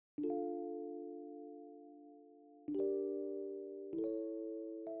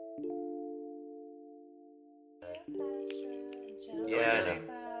Yeah, I know.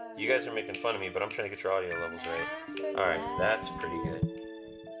 You guys are making fun of me, but I'm trying to get your audio levels right. Alright, that's pretty good.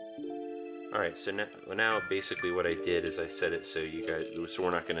 Alright, so now basically what I did is I set it so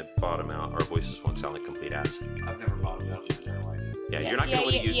we're not going to bottom out. Our voices won't sound like complete ass. I've never bottomed out in my entire life. Yeah, you're not going to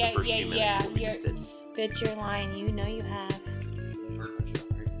want to use the first few minutes what we just did. Bitch, you're lying. You know you have. You heard my show,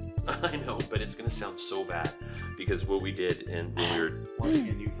 right? I know, but it's going to sound so bad because what we did and when we were... Once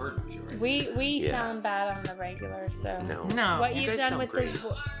again, you've heard my show, right? We sound bad on the regular, so... No. What you you've guys done with great. this...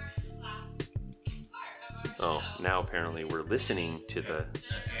 Oh, now apparently we're listening to the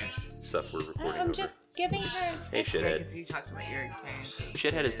stuff we're recording I'm over. just giving her... Hey, Shithead. Because you talked about your experience.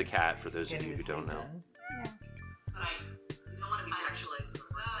 Shithead is the cat, for those of you who don't know. Yeah. But I don't want to be sexually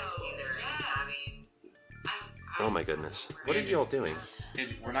exposed either. I mean, Oh my goodness. What are y'all doing?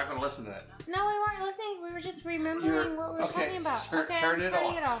 We're not going to listen to that. No, we weren't listening. We were just remembering what we were talking about. Turn I'm it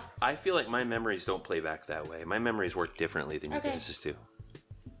turning it off. off. I feel like my memories don't play back that way. My memories work differently than you Okay. guys' do.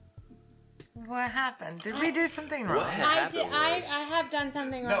 What happened? Did we do something wrong? What happened I was... have done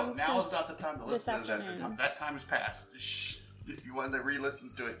something No, wrong now since is not the time to this listen to that. afternoon. That time has passed. Shh. If you wanted to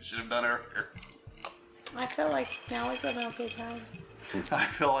re-listen to it, you should have done it earlier. I feel like now is an okay time. I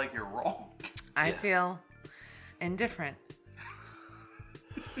feel like you're wrong. I feel indifferent.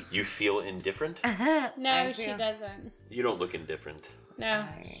 You feel indifferent? No, she doesn't. You don't look indifferent. No,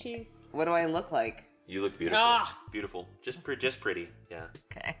 she's... What do I look like? You look beautiful. Ah! Beautiful. Just pretty. Yeah.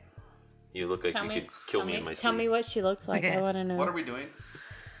 Okay. You look like you could kill me in my sleep. Tell me what she looks like. Okay. I want to know. What are we doing?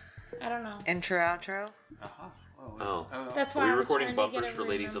 I don't know. Intro, outro? Uh-huh. Oh. That's Are why we I was recording trying to get bumpers a for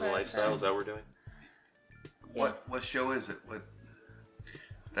Ladies of the remember. Lifestyle? Is that what we're doing? Yes. What show is it? What?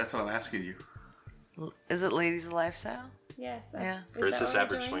 That's what I'm asking you. Is it Ladies of Lifestyle? Yes. Yeah. Or is that this what we're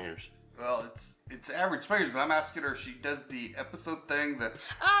Average doing? Swingers? Well, it's average swingers, but I'm asking her if she does the episode thing that.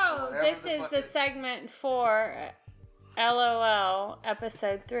 Oh, Whatever this the is fuck the it- segment for LOL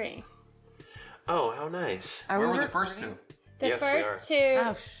episode 3. Oh, how nice. Are Where we were the first recording? two? The Yes, we first two,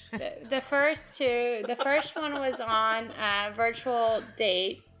 Oh, the first two, the first one was on virtual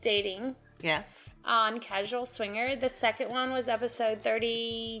dating Yes. on Casual Swinger. The second one was episode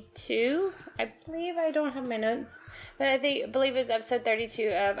 32. I believe I don't have my notes, but I believe it was episode 32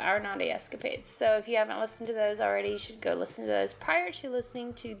 of Our Naughty Escapades. So if you haven't listened to those already, you should go listen to those prior to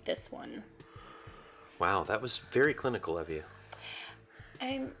listening to this one. Wow, that was very clinical of you.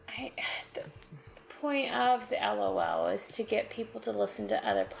 The point of the LOL is to get people to listen to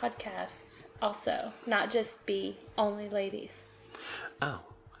other podcasts also, not just be only ladies. Oh.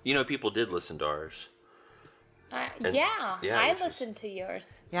 You know, people did listen to ours. Yeah, yeah, I which is- listened to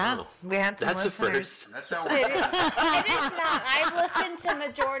yours. Yeah. Oh. We had some That's a listeners. first. That's how It we're. is not. I've listened to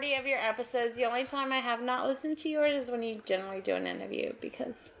majority of your episodes. The only time I have not listened to yours is when you generally do an interview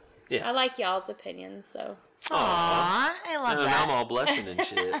because Yeah. I like y'all's opinions. So Aw, I love And now I'm that. all blushing and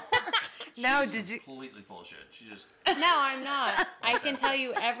shit. No, She's did you? Completely full of shit. She just. no, I'm not. I can tell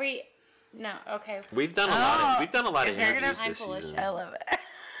you every. No, okay. We've done a lot of if you're gonna- interviews I'm this full of season. shit. I love it.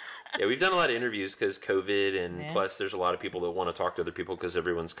 Yeah, we've done a lot of interviews because COVID, and Yeah. plus there's a lot of people that want to talk to other people because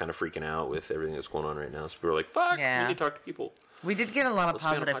everyone's kind of freaking out with everything that's going on right now. So we're like, fuck, Yeah. we need to talk to people. We did get a lot of Let's be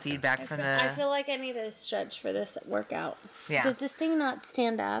on a positive podcast. feedback from I the. feel like I need to stretch for this workout. Yeah. Does this thing not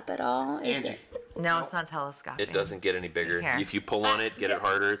stand up at all? Is Angie. it? No, it's not telescopic. It doesn't get any bigger. Here. If you pull on it, get it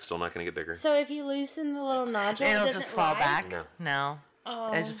harder, it's still not going to get bigger. So if you loosen the little nodule, It'll does just it fall rise? back. No. No.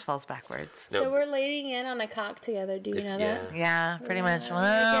 Oh. It just falls backwards. No. So we're leaning in on a cock together. Do you know that? Yeah, pretty much.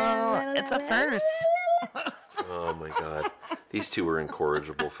 Well, it's a first. Oh my god. These two are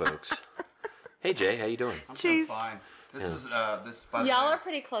incorrigible folks. Hey Jay, how you doing? I'm Jeez. doing fine. This is by the Y'all way, are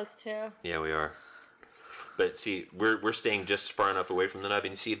pretty close too. Yeah, we are. But see, we're staying just far enough away from the nub.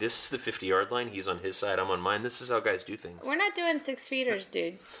 And you see, this is the 50-yard line. He's on his side, I'm on mine. This is how guys do things. We're not doing 6 feeters,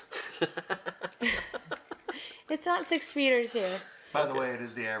 dude. It's not 6 feeters here. By the way, it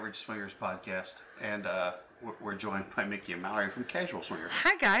is the Average Swingers podcast, and we're joined by Mickey and Mallory from Casual Swinger.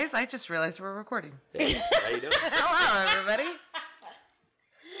 Hi guys, I just realized we're recording. Hey, how you doing? Hello, everybody.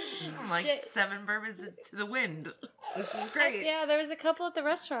 I'm like Jay- 7 bourbons to the wind. This is great. Yeah, there was a couple at the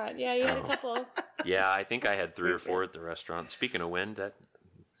restaurant. Yeah, you had a couple. Yeah, I think I had 3 or 4 at the restaurant. Speaking of wind, that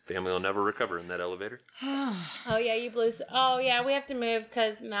family will never recover in that elevator. Oh yeah, you blew. Oh yeah, we have to move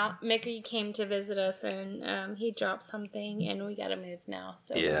because Mickey came to visit us and he dropped something and we got to move now.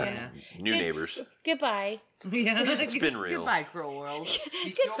 So we're Yeah, gonna- new neighbors. Goodbye. Yeah, It's been real. Goodbye, cruel world.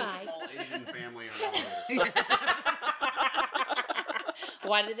 He killed a Goodbye. small Asian family in an elevator.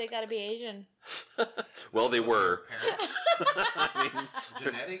 Why did they gotta be Asian? Well, they were. Parents, I mean,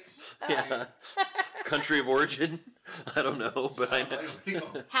 genetics. yeah. Country of origin? I don't know, but I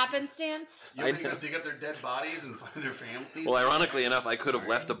know. Happenstance? You want me to go dig up their dead bodies and find their families? Well, ironically enough, I could have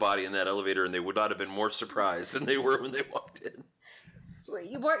left a body in that elevator and they would not have been more surprised than they were when they walked in.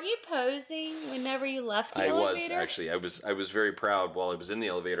 Weren't you posing whenever you left the I was, elevator? actually. I was very proud while I was in the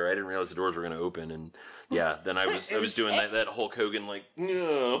elevator. I didn't realize the doors were going to open, and yeah, then I was doing that Hulk Hogan, like,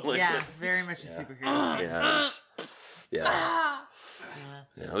 no. Like, Yeah, very much a superhero. scene. Yeah,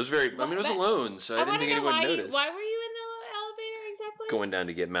 I was very, I was alone, so I didn't think anyone noticed. Why were you in the elevator exactly? Going down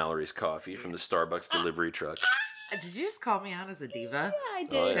to get Mallory's coffee from the Starbucks delivery truck. Did you just call me out as a diva? Yeah, I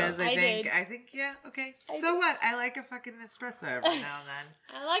did. Oh, yeah. Because I did. think, yeah, okay. So what? I like a fucking espresso every now and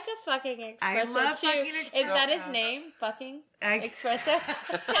then. I like a fucking I espresso love too. fucking Is that his espresso. name? Fucking I- espresso?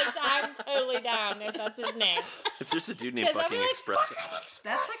 Because I'm totally down if that's his name. If there's a dude named 'Cause I'll be fucking like,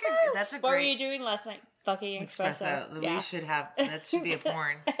 Espresso. That's a What were you great doing last night? Fucking espresso. espresso. Yeah. We should have, that should be a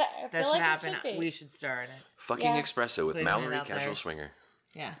porn. I That feel should like it happen. should be. We should star in it. Fucking Yeah. Espresso with Putting it Mallory out Casual there. Swinger.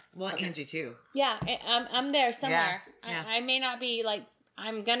 Yeah. Well, Angie too. Yeah, I'm there somewhere. Yeah. I may not be like,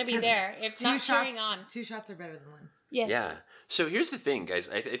 I'm gonna be 'Cause there. If Two not shots, cheering on. 2 shots are better than one. Yes. Yeah. So here's the thing, guys.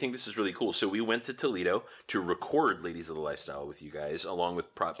 I think this is really cool. So we went to Toledo to record Ladies of the Lifestyle with you guys, along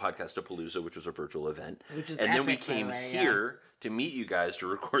with Podcastapalooza, which was a virtual event. Which is and then we epic, by the came way, yeah. here to meet you guys to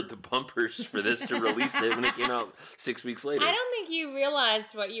record the bumpers for this to release it when it came out 6 weeks later. I don't think you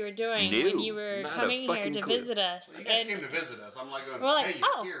realized what you were doing No, when you were not a coming here fucking to clue. visit us. You guys And came to visit us. I'm like going, we're like, hey, you're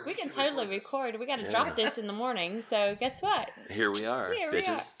oh, here. we can should totally this." record. We got to Yeah. drop this in the morning. So guess what? Here we are, Here we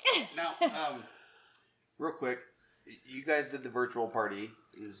bitches. are. Now, real quick, you guys did the virtual party.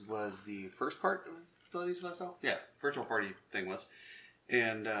 Was the first part of Ladies Lifestyle? Yeah, virtual party thing was,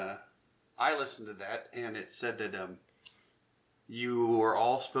 and I listened to that, and it said that you were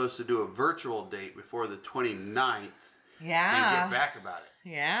all supposed to do a virtual date before the 29th and Yeah. get back about it.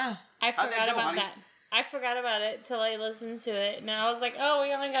 Yeah. I How'd that forgot go, about honey? that. I forgot about it till I listened to it, and I was like, "Oh,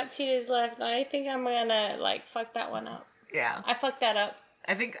 we only got 2 days left. I think I'm gonna fuck that one up." Yeah. I fucked that up.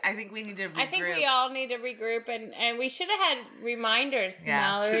 I think we need to regroup. I think we all need to regroup, and we should have had reminders, Yeah.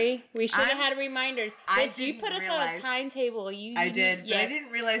 Mallory. We should have I'm- had reminders. I Did you didn't put us on a realize- timetable? I did, but I yes.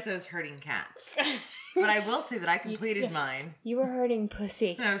 didn't realize I was hurting cats. But I will say that I completed mine. You were hurting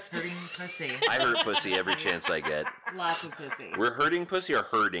pussy. I was hurting pussy. I hurt pussy every chance I get. Lots of pussy. We're hurting pussy or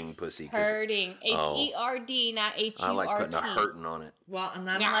hurting pussy? 'Cause Hurting. H-E-R-D, not H-U-R-T. I like putting a hurting on it. Well,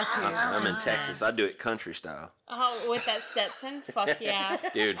 not unless you. I'm in Texas. I do it country style. Oh, with that Stetson? Fuck yeah.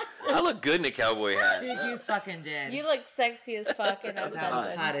 Dude, I look good in a cowboy hat. Dude, you fucking did. You look sexy as fuck in that That was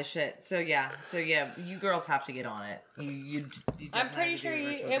Stetson. hot as shit. So yeah, you girls have to get on it. You I'm definitely pretty have to sure do a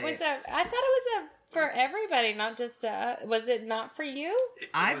you. virtual It was date. I thought it was for everybody, not just. Was it not for you?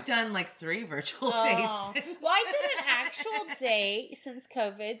 I've done like 3 virtual Oh. dates. Well, I did an actual date since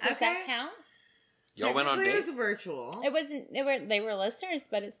COVID. Does that Okay. count? Y'all went on Technically, dates? It was virtual. It wasn't. They were listeners,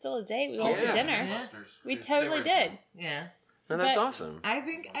 but it's still a date. We went to yeah. dinner. Yeah. Listeners, We they totally were- did. Yeah. No, that's But- awesome. I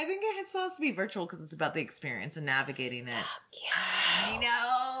think it still has to be virtual because it's about the experience and navigating it. Yeah. I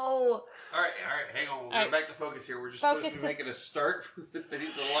know. All right, hang on. We're All right. back to focus here. We're just Focus. supposed to be making a start for the Ladies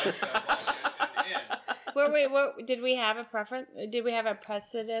of the Lifestyle podcast and end. Wait, did we have a preference? Did we have a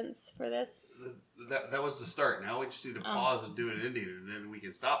precedence for this? That was the start. Now we just need to pause and do an ending, and then we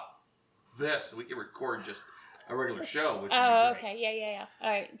can stop this. We can record just a regular show, which would Oh, be great. okay. Yeah. All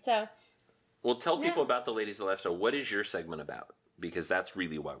right. So, Well, tell people No. about the Ladies of the Lifestyle. What is your segment about? Because that's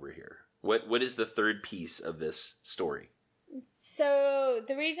really why we're here. What is the third piece of this story?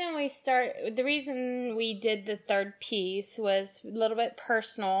 the reason we did the third piece was a little bit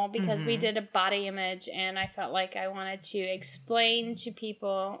personal because we did a body image, and I felt like I wanted to explain to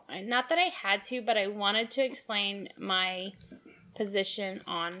people, not that I had to, but I wanted to explain my position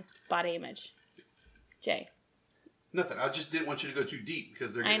on body image. Jay. Nothing. I just didn't want you to go too deep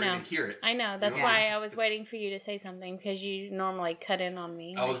because they're I getting know. ready to hear it. I know. That's know? why I was waiting for you to say something, because you normally cut in on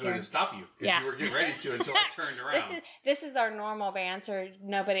me. I was right going here. to stop you because Yeah. you were getting ready to until I turned around. This is our normal banter.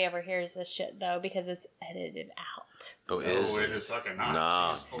 Nobody ever hears this shit, though, because it's edited out. Oh, Oh, it is fucking not.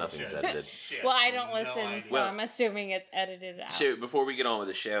 Nah, She's full nothing's shit. edited. Shit. Well, I don't No listen, idea. so Well- I'm assuming it's edited out. So before we get on with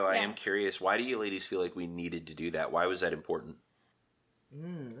the show, I Yeah. am curious, why do you ladies feel like we needed to do that? Why was that important?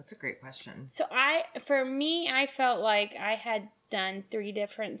 That's a great question. So for me, I felt like I had done 3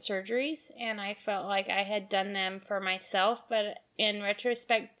 different surgeries, and I felt like I had done them for myself, but in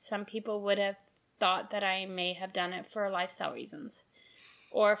retrospect, some people would have thought that I may have done it for lifestyle reasons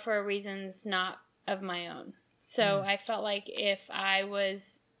or for reasons not of my own. So I felt like if I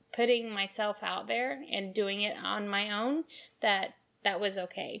was putting myself out there and doing it on my own, that that was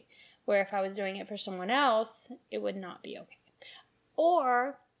okay. Where if I was doing it for someone else, it would not be okay.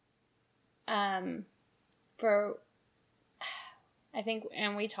 Or, for, I think,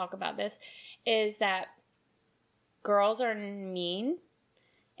 and we talk about this, is that girls are mean.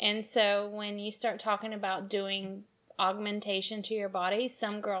 And so when you start talking about doing augmentation to your body,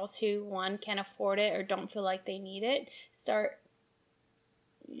 some girls who, one, can't afford it or don't feel like they need it, start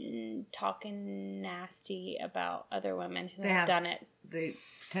talking nasty about other women who have done it. The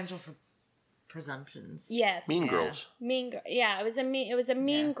potential for presumptions. Yes. Mean girls. Yeah, it was a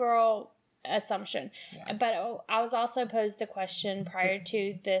mean girl assumption. Yeah. But I was also posed the question prior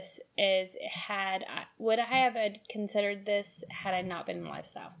to this is, would I have considered this had I not been in the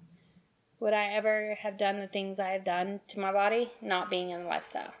lifestyle? Would I ever have done the things I have done to my body not being in the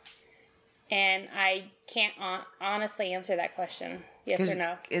lifestyle? And I can't honestly answer that question, yes or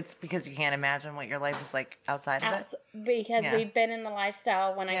no. It's because you can't imagine what your life is like outside of it? Because we've been in the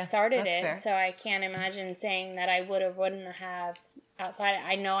lifestyle when I started it, fair. so I can't imagine saying that I would or wouldn't have outside.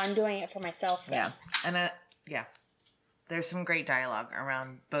 I know I'm doing it for myself, though. Yeah, and there's some great dialogue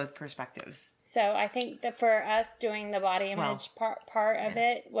around both perspectives. So I think that for us doing the body image part of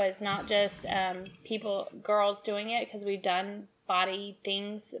it was not just girls doing it, because we've done body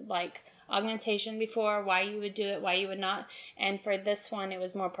things like augmentation before, why you would do it, why you would not. And for this one, it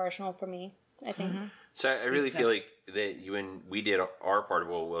was more personal for me, I think. Mm-hmm. So I really feel like that when we did our part of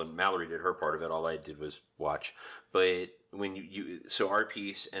it, well, Mallory did her part of it, all I did was watch. But when so our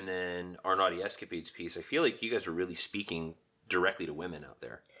piece and then our Naughty Escapades piece, I feel like you guys are really speaking directly to women out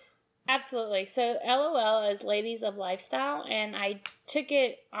there. Absolutely. So LOL is Ladies of Lifestyle, and I took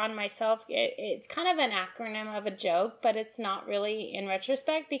it on myself. It's kind of an acronym of a joke, but it's not really in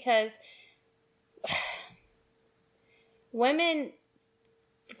retrospect, because women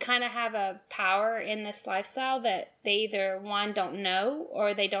kind of have a power in this lifestyle that they either, one, don't know,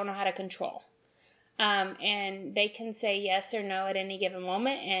 or they don't know how to control. And they can say yes or no at any given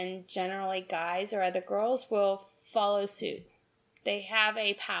moment, and generally guys or other girls will follow suit. They have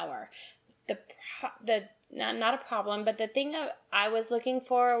a power. Not a problem, but the thing I was looking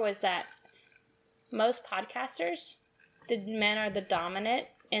for was that most podcasters, the men are the dominant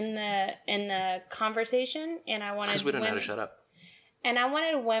in the conversation, and I wanted because we don't know how to shut up. And I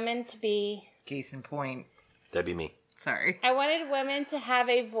wanted women to be... Case in point. That'd be me. Sorry. I wanted women to have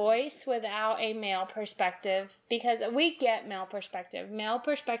a voice without a male perspective, because we get male perspective. Male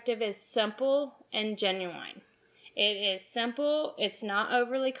perspective is simple and genuine. It is simple, it's not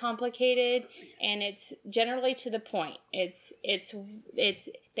overly complicated, and it's generally to the point. It's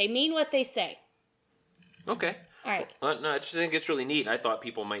they mean what they say. Okay. All right. No, I just think it's really neat. I thought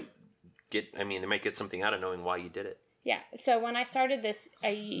people might they might get something out of knowing why you did it. Yeah. So when I started this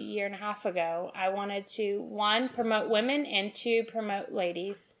a year and a half ago, I wanted to, one, promote women, and two, promote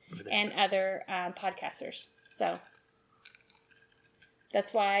ladies and other podcasters. So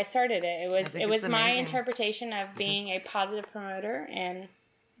that's why I started it. It was my interpretation of being a positive promoter, and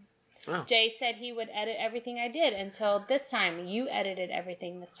Jay said he would edit everything I did until this time. You edited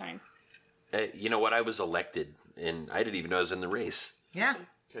everything this time. You know what? I was elected, and I didn't even know I was in the race. Yeah.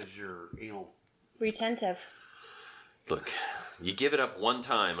 Because you're anal. Retentive. Look, you give it up one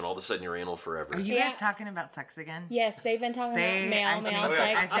time, and all of a sudden you're anal forever. Are you guys talking about sex again? Yes, they've been talking about male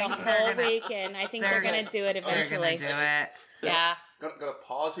sex the whole week, and I think they're going to do it eventually. They're going to do it. Yeah. Gotta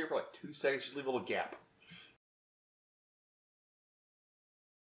pause here for like 2 seconds, just leave a little gap.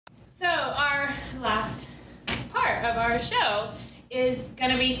 So our last part of our show is going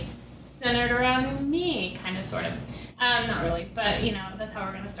to be centered around me, kind of, sort of. Not really, but, that's how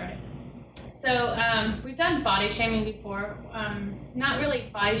we're going to start it. So we've done body shaming before. Not really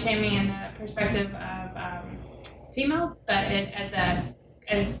body shaming in the perspective of females, but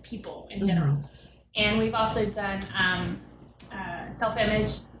as people in general. Mm-hmm. And we've also done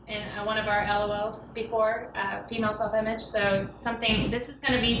self-image in one of our LOLs before, female self-image. So this is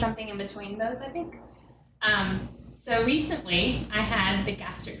going to be something in between those, I think. So recently I had the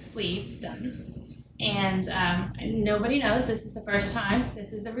gastric sleeve done, and nobody knows. This is the first time.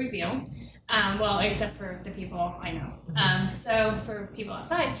 This is a reveal. Well, except for the people I know. So for people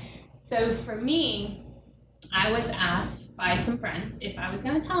outside. So for me, I was asked by some friends if I was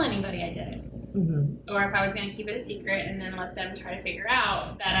going to tell anybody I did it. Mm-hmm. Or if I was going to keep it a secret and then let them try to figure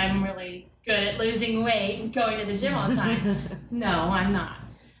out that I'm really good at losing weight and going to the gym all the time. No, I'm not.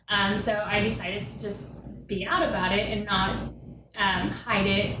 So I decided to just be out about it and not hide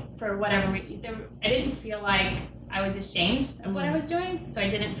it for whatever reason. I didn't feel like I was ashamed of what I was doing, so I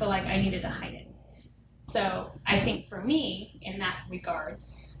didn't feel like I needed to hide it. So I think for me, in that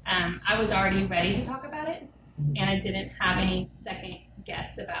regards, I was already ready to talk about it. and I didn't have any second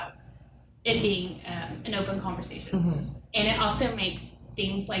guess about it being an open conversation. And it also makes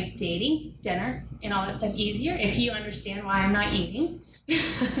things like dating, dinner, and all that stuff easier if you understand why I'm not eating.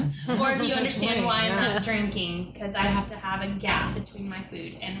 Or if you understand why I'm not drinking, because I have to have a gap between my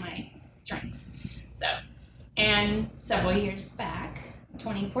food and my drinks. So, and several years back,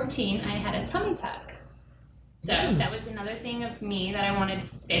 2014, I had a tummy tuck. So that was another thing of me that I wanted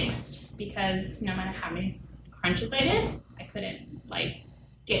fixed, because no matter how many crunches I did, I couldn't like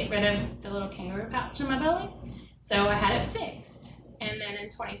get rid of the little kangaroo pouch in my belly. So I had it fixed. And then in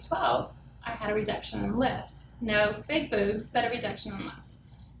 2012, I had a reduction in lift. No fake boobs, but a reduction in lift.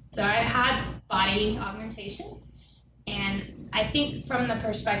 So I had body augmentation. And I think from the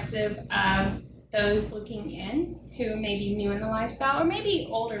perspective of those looking in who may be new in the lifestyle or maybe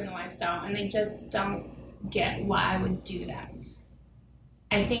older in the lifestyle, and they just don't get why I would do that.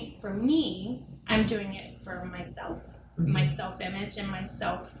 I think for me, I'm doing it for myself, my self-image and my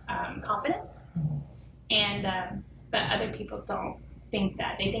self-confidence. And but other people don't think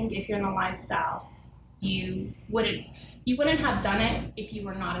that. They think if you're in the lifestyle, you wouldn't have done it if you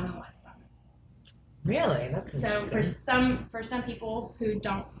were not in the lifestyle. Really? That's so for some people who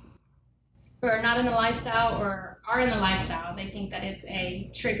are not in the lifestyle or are in the lifestyle, they think that it's a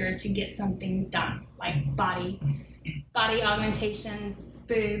trigger to get something done, like body augmentation,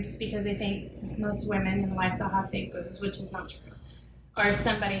 boobs, because they think most women in the lifestyle have fake boobs, which is not true. Or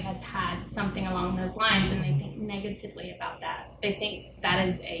somebody has had something along those lines and they think negatively about that. They think that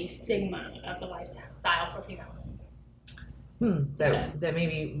is a stigma of the lifestyle for females. That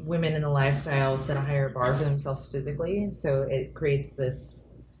maybe women in the lifestyle set a higher bar for themselves physically, so it creates this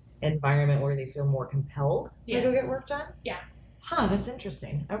environment where they feel more compelled to go get work done? Yeah. Huh, that's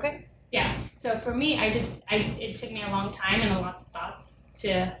interesting. Okay. Yeah. So for me, it took me a long time and lots of thoughts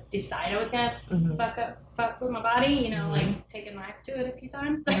to decide I was going to fuck with my body, like take a knife to it a few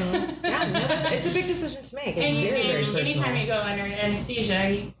times. Yeah, no, it's a big decision to make. It's very personal. Anytime you go under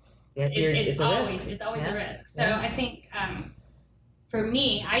anesthesia, it's always a risk. So I think for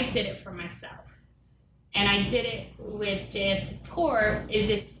me, I did it for myself, and I did it with JS support. Is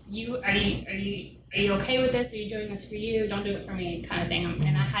if are you okay with this? Are you doing this for you? Don't do it for me, kind of thing.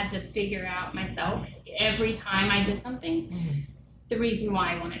 And I had to figure out myself every time I did something, the reason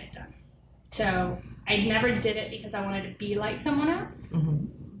why I wanted it done. So I never did it because I wanted to be like someone else,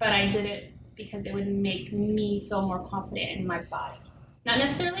 but I did it because it would make me feel more confident in my body. Not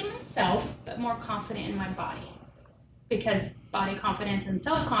necessarily myself, but more confident in my body. Because body confidence and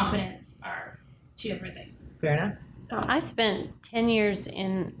self-confidence are two different things. Fair enough. So I spent 10 years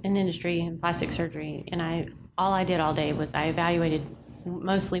in industry in plastic surgery, and all I did all day was I evaluated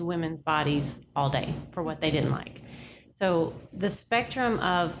mostly women's bodies all day for what they didn't like. So the spectrum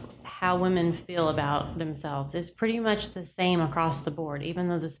of how women feel about themselves is pretty much the same across the board, even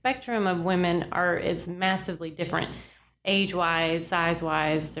though the spectrum of women is massively different, age-wise,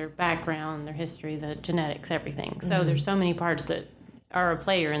 size-wise, their background, their history, the genetics, everything. So there's so many parts that are a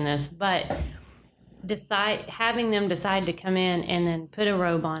player in this, but having them decide to come in and then put a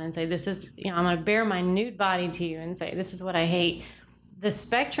robe on and say, this is, I'm going to bare my nude body to you and say, this is what I hate. The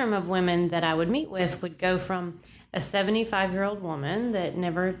spectrum of women that I would meet with would go from a 75-year-old woman that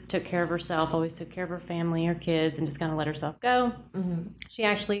never took care of herself, always took care of her family, her kids, and just kind of let herself go. She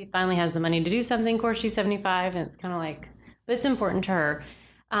actually finally has the money to do something. Of course, she's 75, and it's kind of like, but it's important to her.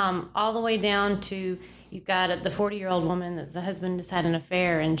 All the way down to you've got the 40-year-old woman that the husband has had an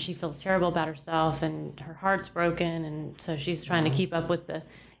affair, and she feels terrible about herself, and her heart's broken, and so she's trying to keep up with the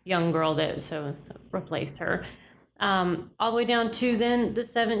young girl that so replaced her. All the way down to then the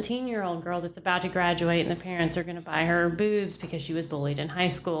 17-year-old girl that's about to graduate, and the parents are going to buy her boobs because she was bullied in high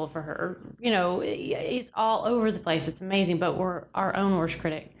school for her. It's all over the place. It's amazing, but we're our own worst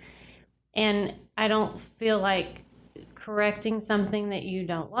critic. And I don't feel like correcting something that you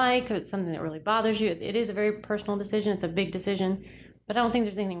don't like, or it's something that really bothers you. It is a very personal decision. It's a big decision. But I don't think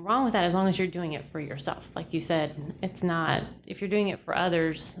there's anything wrong with that as long as you're doing it for yourself. Like you said, it's not, if you're doing it for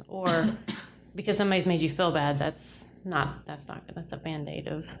others or because somebody's made you feel bad, that's not good. That's a Band-Aid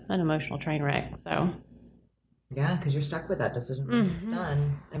of an emotional train wreck. So yeah, because you're stuck with that decision once it's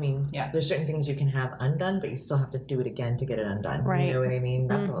done. I mean, there's certain things you can have undone, but you still have to do it again to get it undone. Right. You know what I mean?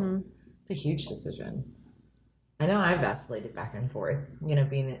 It's a huge decision. I know I vacillated back and forth,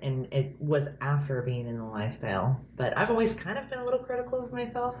 and it was after being in the lifestyle, but I've always kind of been a little critical of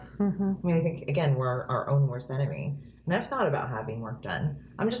myself. I mean, I think, again, we're our own worst enemy. And I've thought about having work done.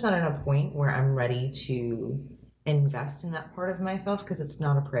 I'm just not at a point where I'm ready to invest in that part of myself because it's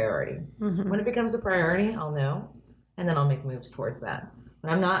not a priority. When it becomes a priority, I'll know, and then I'll make moves towards that.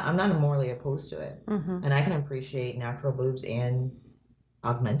 And I'm not morally opposed to it. Mm-hmm. And I can appreciate natural boobs and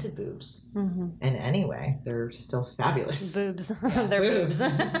augmented boobs. Mm-hmm. In any way, they're still fabulous. Boobs. They're boobs.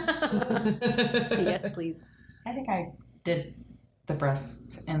 Yes, please. I think I did the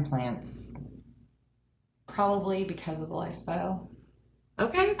breast implants probably because of the lifestyle.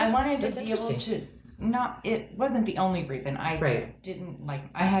 Okay. I wanted to that's be able interesting. to it wasn't the only reason. I Right. didn't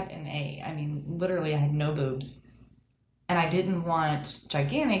I had an A. I mean, literally I had no boobs. And I didn't want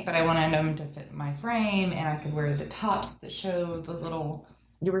gigantic, but I wanted them to fit my frame, and I could wear the tops that show the little.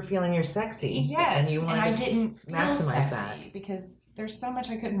 You were feeling you're sexy. Yes, And you wanted I to didn't feel maximize sexy that. because there's so much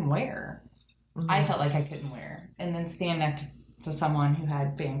I couldn't wear. Mhm. I felt like I couldn't wear, and then stand next to someone who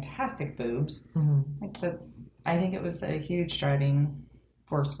had fantastic boobs. Mhm. Like I think it was a huge driving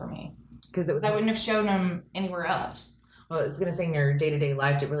force for me. Because it was. I wouldn't have shown them anywhere else. Well, it's going to say in your day-to-day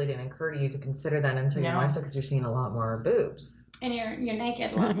life, it really didn't occur to you to consider that until your No. lifestyle, because you're seeing a lot more boobs. And you're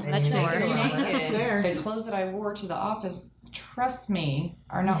naked a lot. And Much you're more. naked a lot. That's Naked. fair. The clothes that I wore to the office, trust me,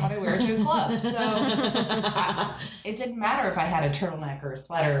 are not what I wear to a club. So it didn't matter if I had a turtleneck or a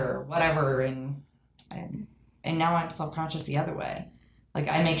sweater or whatever, and now I'm self-conscious the other way. Like,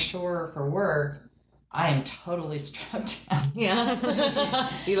 I make sure for work I am totally strapped down. Yeah.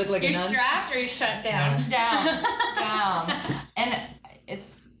 You look like You're a nun. strapped or you're shut down? down. And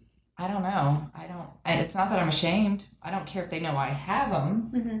I don't know. It's not that I'm ashamed. I don't care if they know I have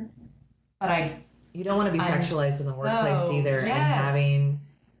them, Mm-hmm. but You don't want to be I'm sexualized in the workplace so- either, yes. and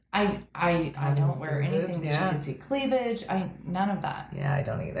having. I don't wear anything boobs, that yeah. you can see cleavage. None of that. Yeah, I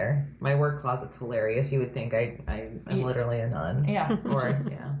don't either. My work closet's hilarious. You would think I'm Yeah. literally a nun. Yeah. Or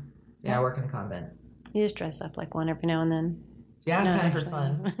yeah, I work in a convent. You just dress up like one every now and then. Yeah, No, kind of for actually.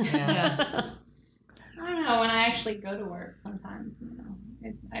 fun. Yeah. I don't know. When I actually go to work, sometimes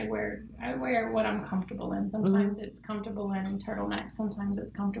I wear what I'm comfortable in. Sometimes it's comfortable in turtleneck. Sometimes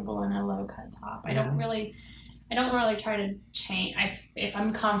it's comfortable in a low cut top. I don't really try to change. If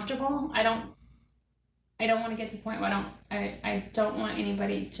I'm comfortable, I don't want to get to the point where I don't want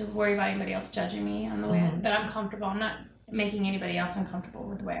anybody to worry about anybody else judging me on the way that I'm comfortable. I'm not making anybody else uncomfortable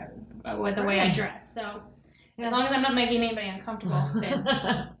with the way I dress. So as long as I'm not making anybody uncomfortable, then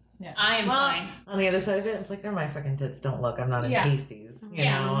I am fine. On the other side of it, it's like they're my fucking tits. Don't look. I'm not in pasties. You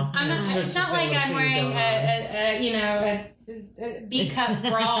know. I'm not. It's not like I'm wearing a B-cup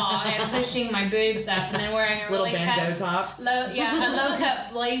bra and pushing my boobs up, and then wearing a little really bandeau cut, top. a low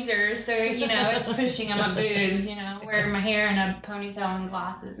cut blazer. So it's pushing on my boobs. Wearing my hair in a ponytail and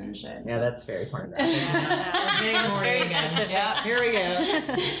glasses and shit. Yeah, that's very pornographic. Very specific. Yeah. Here we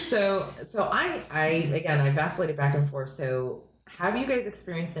go. So I vacillated back and forth. So have you guys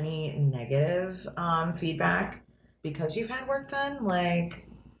experienced any negative feedback because you've had work done? Like,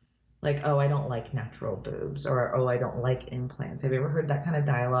 oh, I don't like natural boobs, or oh, I don't like implants. Have you ever heard that kind of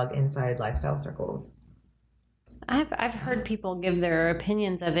dialogue inside lifestyle circles? I've heard people give their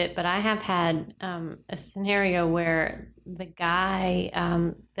opinions of it, but I have had a scenario where the guy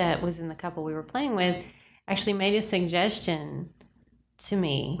that was in the couple we were playing with actually made a suggestion to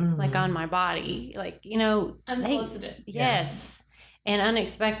me, like on my body, like Unsolicited. yes, and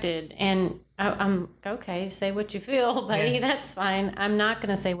unexpected, and I'm okay. Say what you feel, buddy. That's fine. I'm not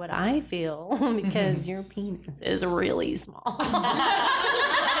going to say what I feel because your penis is really small.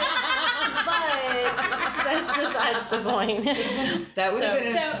 That's besides the point. That would have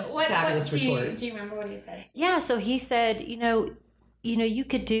been a fabulous retort. Do you remember what he said? Yeah, so he said, you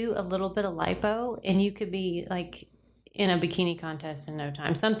could do a little bit of lipo and you could be like in a bikini contest in no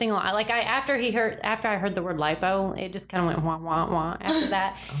time. Something after I heard the word lipo, it just kind of went wah wah wah after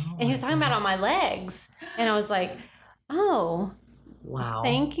that. And he was talking about on my legs, and I was like, oh, wow,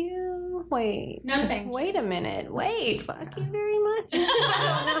 thank you. Wait, No, thank you. Wait a minute. Wait, fuck you very much.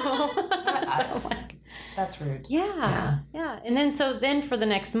 I don't know. So, like, That's rude. yeah. And then for the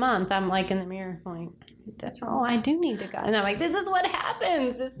next month, I'm like in the mirror going, I do need to go. And I'm like, this is what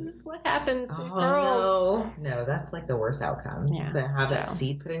happens. This is what happens to girls. No, that's like the worst outcome. Yeah, To have that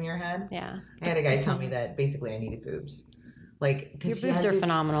seed put in your head. Yeah. I had a guy tell me that basically I needed boobs. Like, Your because boobs are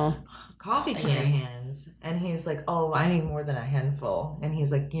phenomenal. coffee can hands, and he's like, oh, I need more than a handful. And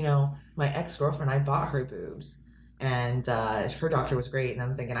he's like, my ex-girlfriend, I bought her boobs, and her doctor was great. And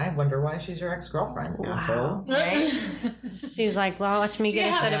I'm thinking, I wonder why she's your ex-girlfriend, asshole. Right? She's like, well, watch me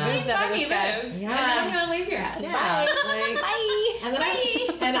get a set of boobs out of this guy. Boobs, Yeah. and then I'm gonna leave your ass. Yeah, Bye. and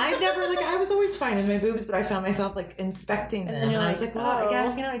then I never I was always fine with my boobs, but I found myself like inspecting them, then and you're I was like, like, well, I oh.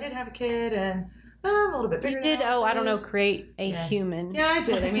 guess I did have a kid, and I'm a little bit bigger. You did, than I don't know, else's." create a Yeah. human. Yeah, I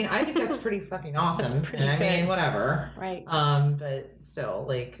did. I mean, I think that's pretty fucking awesome. That's pretty and I mean, good. whatever. Right. But still,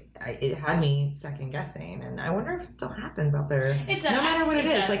 like, it had me second guessing, and I wonder if it still happens out there. It does. No matter what it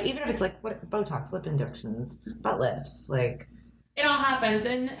is, does. like, even if it's like what Botox, lip injections, butt lifts, like, It all happens,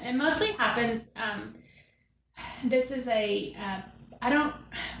 and it mostly happens. This is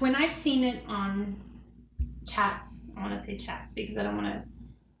when I've seen it on chats, I want to say chats because I don't want to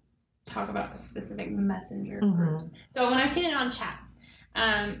talk about specific messenger groups. So when I've seen it on chats,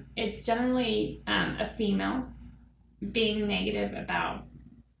 it's generally a female being negative about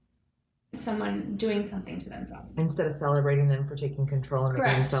someone doing something to themselves. instead of celebrating them for taking control and making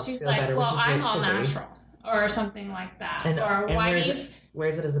Correct. themselves She's feel like, better, well, which is I'm what all it should natural, or something like that. And why wears do it,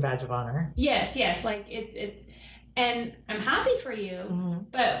 wears it as a badge of honor. Yes, like it's, and I'm happy for you.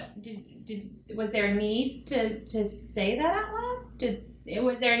 But was there a need to say that out loud?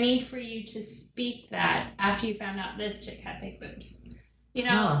 Was there a need for you to speak that after you found out this chick had fake boobs? You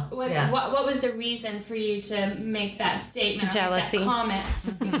know, what was the reason for you to make that statement? Jealousy. Or make that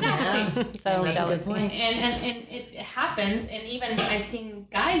comment. Exactly. So That's a good jealousy. point. And it happens, and even I've seen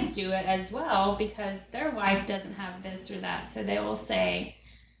guys do it as well because their wife doesn't have this or that, so they will say,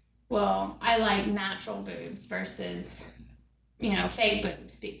 well, I like natural boobs versus, fake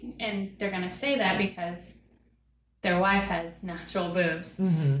boobs, and they're going to say that because their wife has natural boobs.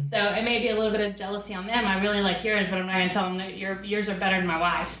 So it may be a little bit of jealousy on them. I really like yours, but I'm not going to tell them that yours are better than my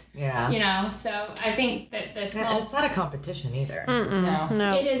wife's. Yeah. So I think that the small... It's not a competition either.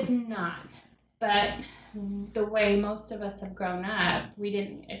 No. It is not. But the way most of us have grown up, we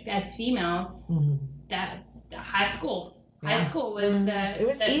didn't, as females, that high school was It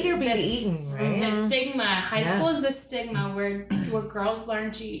was eat or be eaten, right? the stigma. High school is the stigma where girls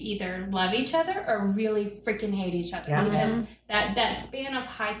learn to either love each other or really freaking hate each other. Yeah. Because that span of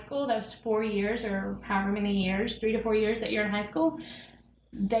high school, those 4 years or however many years, 3 to 4 years that you're in high school,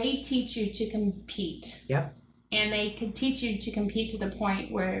 they teach you to compete. Yep. And they could teach you to compete to the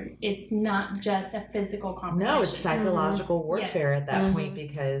point where it's not just a physical competition. No, it's psychological warfare Yes. at that point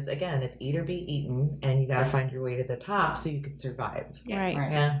because, again, it's eat or be eaten, and you got to find your way to the top so you can survive. Yes. Right.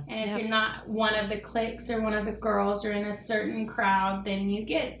 Yeah. And if you're not one of the cliques or one of the girls or in a certain crowd, then you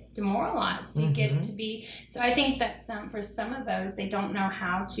get demoralized. You get to be. So I think that for some of those, they don't know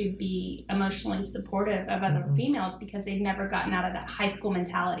how to be emotionally supportive of other females because they've never gotten out of that high school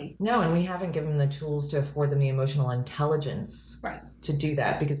mentality. No, and we haven't given them the tools to afford them the emotional intelligence to do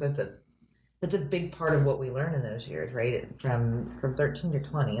that because that's a big part of what we learn in those years, right? From 13 to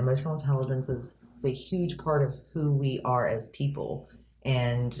 20, emotional intelligence is a huge part of who we are as people.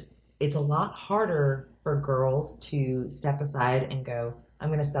 And it's a lot harder for girls to step aside and go, I'm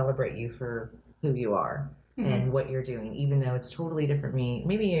going to celebrate you for who you are and what you're doing, even though it's totally different me.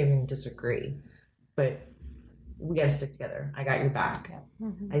 Maybe you even disagree, but we got to stick together. I got your back.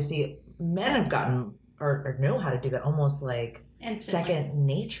 I see men have gotten or know how to do that almost like Instantly. second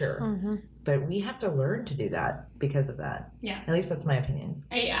nature, but we have to learn to do that because of that. Yeah. At least that's my opinion.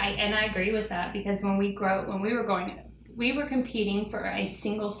 I agree with that because when we were growing up, we were competing for a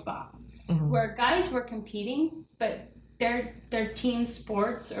single spot where guys were competing, but their team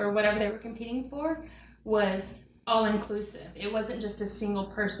sports or whatever they were competing for was all inclusive. It wasn't just a single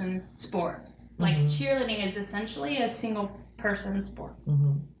person sport. Like cheerleading is essentially a single person sport.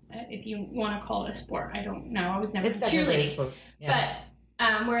 If you want to call it a sport, I don't know. I was never cheerleading. Sport. Yeah.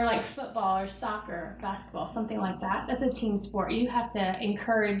 But where like football or soccer, basketball, something like that, that's a team sport. You have to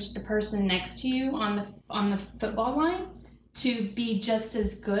encourage the person next to you on the football line to be just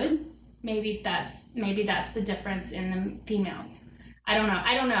as good. Maybe that's the difference in the females. I don't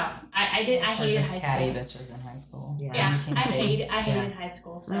know. I hated high school. Catty bitches in high school. Yeah, I hated high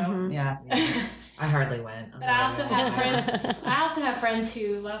school. So Yeah. I hardly went. But I also have friends. I also have friends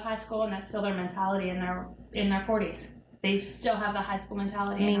who love high school, and that's still their mentality in their 40s. They still have the high school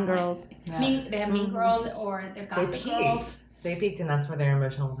mentality. Mean girls. They have mean girls, or they're gossip girls. They peaked, and that's where their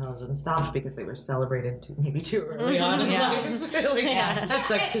emotional intelligence stopped because they were celebrated maybe too early on in life. That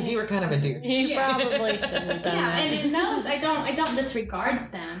sucks because you were kind of a douche. You probably shouldn't have done that. And in those, I don't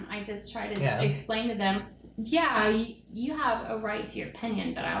disregard them. I just try to explain to them. Yeah, you have a right to your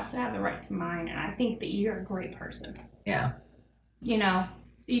opinion, but I also have the right to mine, and I think that you're a great person. Yeah.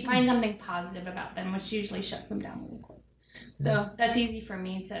 You find something positive about them, which usually shuts them down really quick. So that's easy for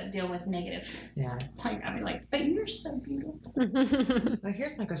me to deal with negative. Yeah. Like, I mean, but you're so beautiful. Like,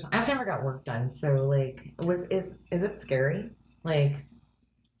 here's my question. I've never got work done, so like, is it scary? Like,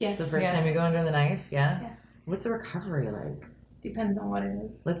 Yes. the first time you go under the knife? Yeah. Yeah. What's the recovery like? Depends on what it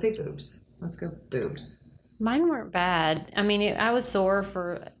is. Let's say boobs. Let's go boobs. Mine weren't bad. I mean, I was sore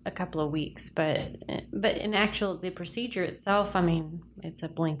for a couple of weeks, but in actual the procedure itself, I mean, it's a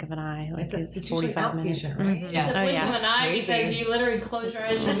blink of an eye. Like it's usually 45 minutes. outpatient, right? Mhm. Yeah. It's a Oh, blink yeah. of an eye crazy. because you literally close your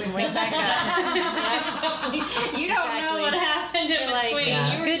eyes and wake back up. You don't know Exactly. what happened in You're like, between.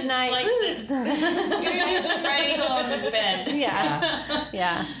 yeah. You were Good just night, like boobs. You were just ready to go on the bed.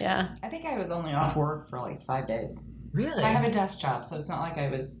 Yeah. I think I was only off work for like 5 days. Really? I have a desk job, so it's not like I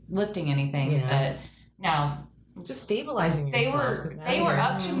was lifting anything. Yeah. But now just stabilizing they yourself. were 'cause now they were you're-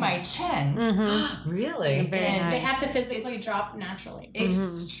 up to my chin. Mm-hmm. Really? Very And nice. They have to physically It's- drop naturally.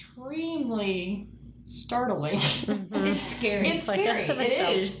 Extremely startling. It's scary. It's like scary. there's so much It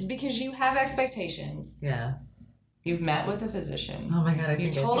else. is because you have expectations. Yeah. You've met with a physician. Oh my god, I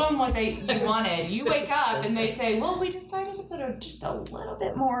You think told them what you wanted. You wake up and they say, "Well, we decided to put just a little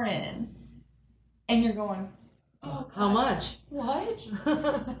bit more in," and you're going, "Oh, How much? what?"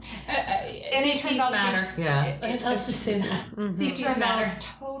 and it turns out to be matter. Yeah. Let's just say that. It CCs turns matter. out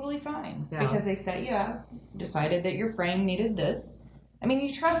totally fine Yeah. because they set you up, decided that your frame needed this. I mean,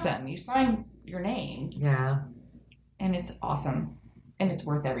 you trust them. You sign your name, Yeah. and it's awesome, and it's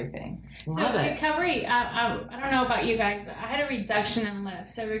worth everything. So Love it. recovery, I don't know about you guys, but I had a reduction in lift.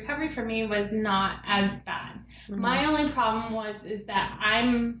 So recovery for me was not as bad. My only problem is that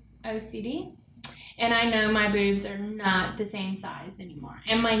I'm OCD, and I know my boobs are not the same size anymore,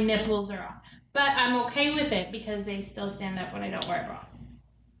 and my nipples are off. But I'm okay with it because they still stand up when I don't wear a bra.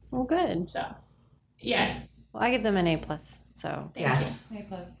 Well, good. So, yes. Well, I give them an A+. So Thank Yes. A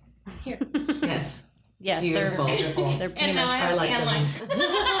plus. Here. Yes. yes, Beautiful. Beautiful. they're pretty And now much I have I like tan them. lines.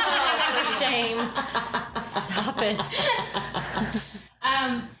 for shame. Stop it.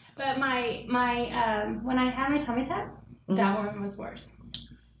 But my when I had my tummy tuck, that one was worse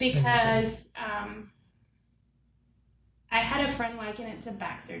because I had a friend liken it to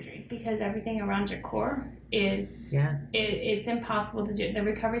back surgery because everything around your core is Yeah. it's impossible to do. The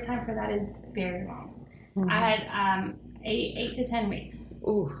recovery time for that is very long. I had 8 to 10 weeks.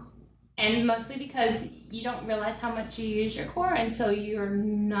 Ooh. And mostly because you don't realize how much you use your core until you're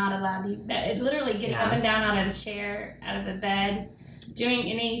not allowed to. Literally getting up and down out of a chair, out of a bed, doing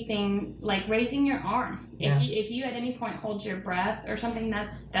anything like raising your arm. Yeah. If you at any point hold your breath or something,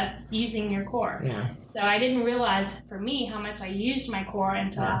 that's using your core. Yeah. So I didn't realize for me how much I used my core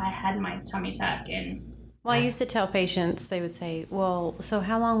until Yeah. I had my tummy tuck. And Well, I used to tell patients, they would say, well, so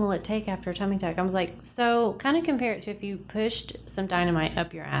how long will it take after a tummy tuck? I was like, so kind of compare it to if you pushed some dynamite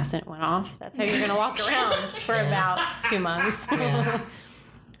up your ass and it went off. That's how you're going to walk around for about 2 months. Yeah.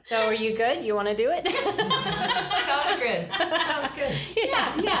 So are you good? You want to do it? Sounds good. Sounds good.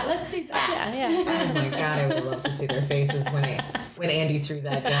 yeah, let's do that. Yeah. Oh my god, I would love to see their faces when Andy threw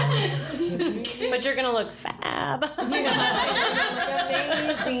that down. But you're going to look fab.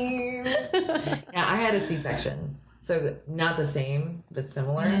 Amazing. Yeah, I had a C-section, so not the same, but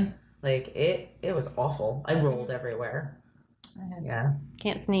similar. Mhm. Like it was awful. I rolled everywhere. Yeah,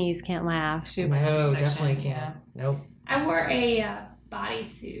 Can't sneeze, can't laugh. Shoot, no, my C-section, definitely can't. yeah. Nope. I wore a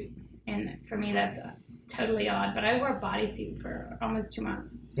bodysuit, and for me that's totally odd. But I wore a bodysuit for almost 2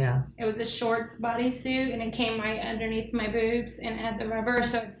 months. Yeah. It was a shorts bodysuit, and it came right underneath my boobs and had the rubber,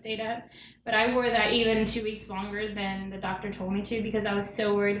 so it stayed up. But I wore that even 2 weeks longer than the doctor told me to because I was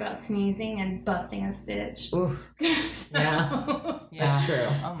so worried about sneezing and busting a stitch. Oof. So- Yeah. That's true.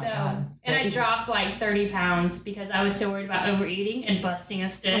 Oh my So, god. and I That is- dropped like 30 pounds because I was so worried about overeating and busting a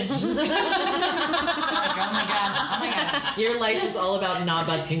stitch. Oh my god. Oh my god. Your life was all about not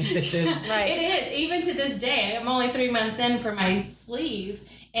busting stitches. Right. It is. Even to this day, I'm only 3 months in for my sleeve,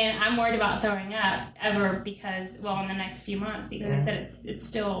 and I'm worried about throwing up ever because, well, in the next few months, because I said it's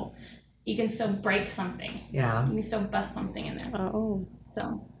still, you can still break something. Yeah. You can still bust something in there. Oh.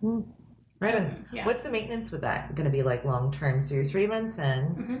 So, Right. And Yeah. what's the maintenance with that going to be like long term? So you're 3 months in.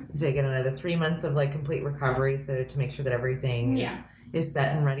 Mhm. So you get another 3 months of like complete recovery. So to make sure that everything is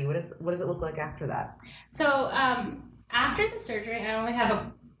set and ready. What does it look like after that? so after the surgery, I only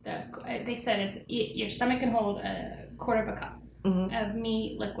have they said your stomach can hold a quarter of a cup of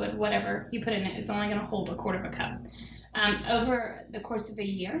meat, liquid, whatever you put in it. It's only going to hold a quarter of a cup. Over the course of a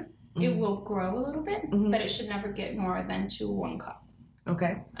year, it will grow a little bit, but it should never get more than to 1 cup.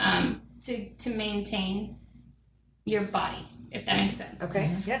 Okay. To maintain your body, if that makes sense.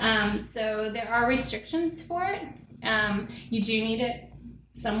 Okay. Yeah. So there are restrictions for it. You do need it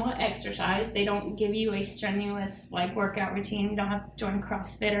somewhat exercise. They don't give you a strenuous like workout routine. You don't have to join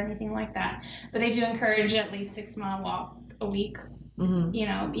CrossFit or anything like that. But they do encourage at least 6 mile walk a week. You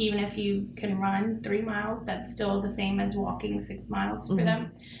know, even if you can run 3 miles, that's still the same as walking 6 miles for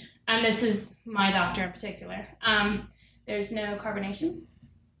them. And this is my doctor in particular. There's no carbonation.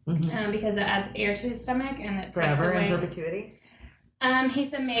 because it adds air to his stomach and it takes Forever away. in perpetuity? He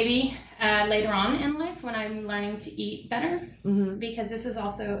said maybe later on in life when I'm learning to eat better, because this is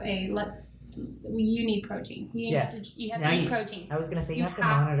also you need protein. You have to eat protein. I was going to say you have to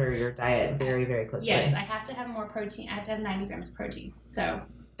monitor your diet very, very closely. Yes, I have to have more protein. I have to have 90 grams of protein. So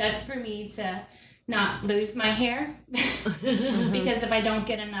that's for me to not lose my hair because if I don't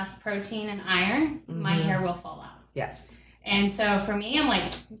get enough protein and iron, my hair will fall out. Yes. And so for me, I'm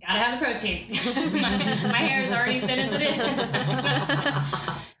like, gotta have the protein. my hair is already thin as it is.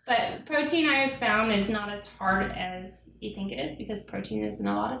 But protein I have found is not as hard as you think it is because protein is in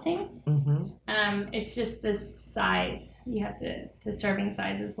a lot of things. It's just the size. You have the serving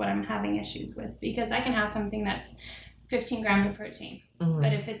size is what I'm having issues with because I can have something that's 15 grams of protein,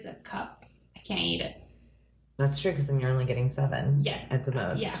 but if it's a cup, I can't eat it. That's true because then you're only getting 7 at the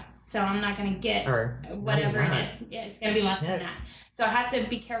most. Yeah. So I'm not going to get or whatever it is. Yeah, it's going to be less than that. So I have to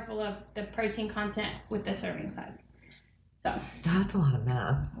be careful of the protein content with the serving size. So that's a lot of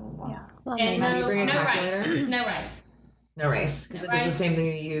math. Yeah. And no rice. No rice. No rice, because it does the same thing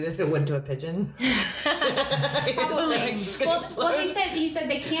to you that it would to a pigeon. Probably. Well, he said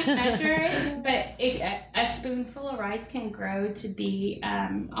they can't measure it, but if a spoonful of rice can grow to be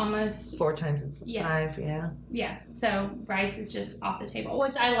almost 4 times its size. Yeah. Yeah. So rice is just off the table,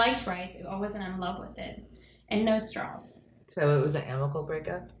 which I liked rice. I wasn't in love with it, and no straws. So it was an amicable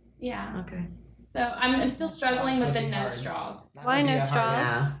breakup. Yeah. Okay. So I'm still struggling with the no straws. Why no straws?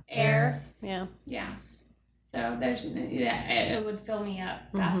 Yeah. Air. Yeah. Yeah. So it would fill me up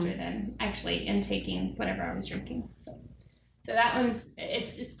faster than actually intaking whatever I was drinking. So that one's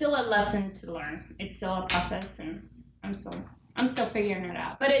it's still a lesson to learn. It's still a process, and I'm still figuring it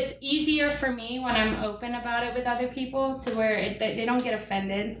out. But it's easier for me when I'm open about it with other people, so where they don't get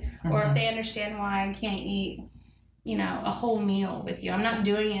offended, or if they understand why I can't eat, a whole meal with you. I'm not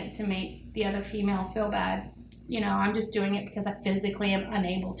doing it to make the other female feel bad. I'm just doing it because I physically am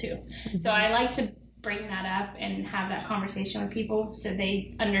unable to. So I like to bring that up and have that conversation with people so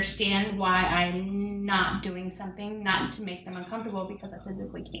they understand why I'm not doing something, not to make them uncomfortable because I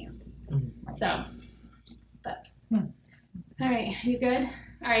physically can't. So, but all right, you good?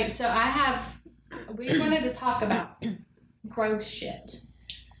 All right, so we wanted to talk about gross shit.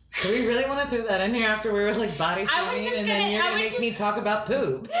 Do we really want to throw that in here after we were like body shaming and then you're going to make me talk about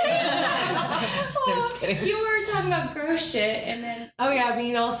poop? I'm just kidding. You were talking about gross shit and then... Oh yeah,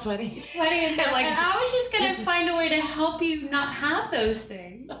 being all sweaty. And stuff. And I was just going to find a way to help you not have those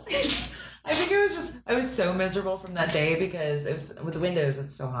things. I think I was so miserable from that day because it was with the windows,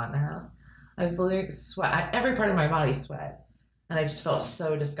 it's so hot in the house. I was literally every part of my body sweat. And I just felt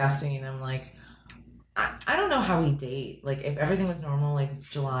so disgusting. And I'm like... I don't know how we date. Like, if everything was normal, like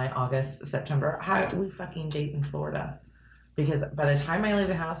July, August, September, how do we fucking date in Florida? Because by the time I leave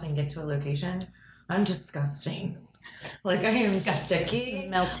the house and get to a location, I'm disgusting. Like, I am sticky.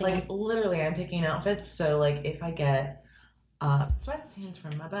 Melting. Like, literally, I'm picking outfits. So, like, if I get sweat stains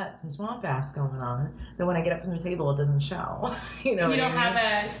from my butt, some swamp ass going on, then when I get up from the table, it doesn't show. You don't have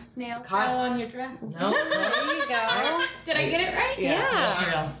a snail trail on your dress? No. There you go. Did I get it right?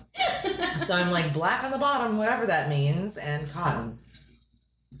 Yeah. So I'm like black on the bottom, whatever that means, and cotton.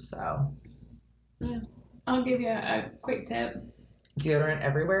 So. Yeah. I'll give you a quick tip. Deodorant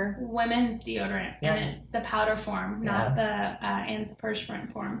everywhere? Women's deodorant. Yeah. In the powder form, not the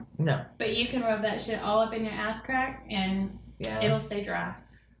antiperspirant form. No. But you can rub that shit all up in your ass crack and it'll stay dry.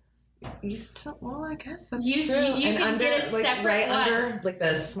 You still, well, I guess that's true. You can get a separate one. Under, like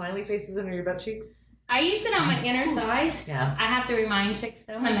the smiley faces under your butt cheeks? I use it on my inner thighs. Yeah. I have to remind chicks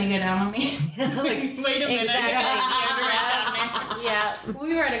though when they go down on me. Like, wait a minute, I got deodorant. Yeah.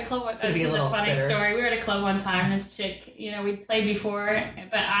 We were at a club. This is a funny story. We were at a club one time. This chick, we'd played before,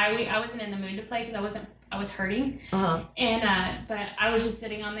 but I wasn't in the mood to play because I was hurting. And but I was just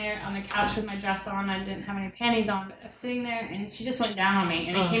sitting on the couch with my dress on. I didn't have any panties on, but I was sitting there, and she just went down on me,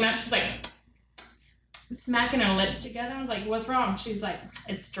 and it came out. She's like smacking her lips together. I was like, "What's wrong?" She's like,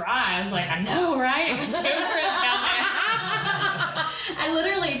 "It's dry." I was like, "I know, right?" I went over and down there. I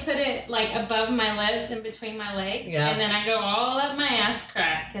literally put it like above my lips and between my legs, and then I go all up my ass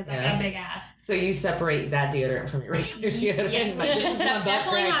crack because I got a big ass. So you separate that deodorant from your regular deodorant? Yes,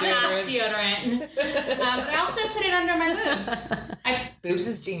 definitely my ass deodorant. But I also put it under my boobs. Boobs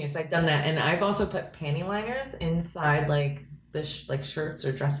is genius. I've done that, and I've also put panty liners inside like the shirts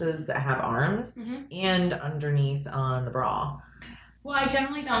or dresses that have arms and underneath on the bra. Well, I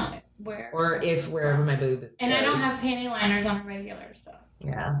generally don't wear. Or if wherever my boob is. And I don't have panty liners on a regular, so.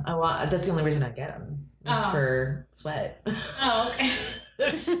 Yeah, that's the only reason I get them. Is for sweat. Oh, okay.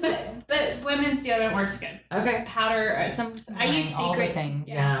 But women's deodorant works good. Okay. Powder, I use all the Secret. things.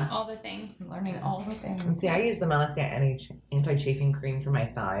 Yeah. All the things. I'm learning all the things. And see, I use the Monistat anti-chafing cream for my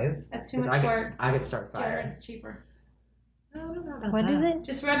thighs. That's too 'cause much I work. I could start fire. Deodorant's cheaper. I don't know about What that. is it?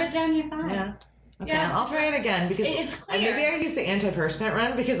 Just rub it down your thighs. Yeah. Okay, Yeah, I'll just try it again because It's clear. maybe I used the antiperspirant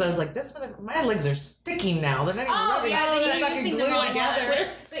run because I was like, my legs are sticking now. They're not even Oh rubbing. yeah, They're then you're fucking using the glued wrong together. one.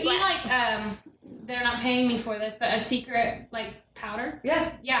 But you like they're not paying me for this, but a Secret like powder.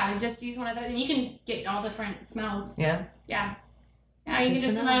 Yeah. Yeah, just use one of those, and you can get all different smells. Yeah. Yeah. Yeah, you Good can to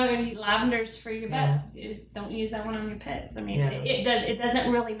just know lavenders for your butt. Don't use that one on your pits. I mean, Yeah. it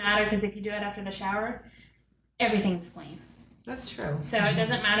doesn't really matter because if you do it after the shower, everything's clean. That's true. So it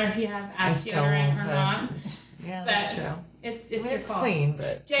doesn't matter if you have ass It's still deodorant or good. not. Yeah, But that's true. It's I mean, your it's call. clean,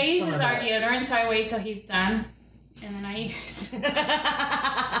 but Jay some uses of our it- deodorant, so I wait till he's done, and then I use.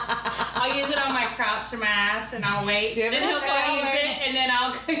 I'll use it on my crotch or my ass, and I'll wait. Do you ever Then he'll go try use it? it, and then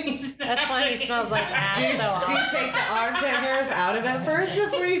I'll go use it. That's why he smells like ass Do you, so do you often. take the armpit hairs out of it first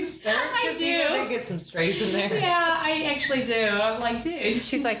before you start? I Because you know do. they get some strays in there. Yeah, I actually do. I'm like, dude.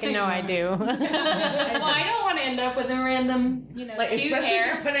 She's like, no, I do. Well, I don't want to end up with a random, Like, cute especially if hair.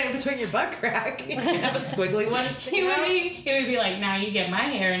 you're putting it between your butt crack. You can have a squiggly one He sticking would out. be like, now you get my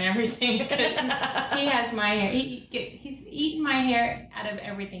hair and everything because he has my hair. He's eaten my hair out of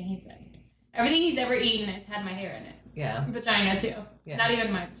everything he's said. Everything he's ever eaten, it's had my hair in it. Yeah. Vagina too. Yeah. Not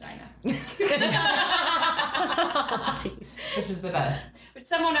even my vagina. Oh, jeez. Which is the best. But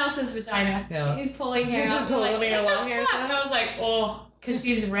someone else's vagina. Yeah. He's pulling hair out. I'm Pulling like, your what long the hair fuck? out? And I was like, oh, because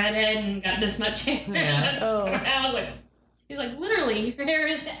she's redhead and got this much hair. Yeah. That's- Oh. And I was like, he's like, literally, your hair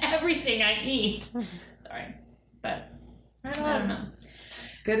is everything I eat. Sorry. But I don't know.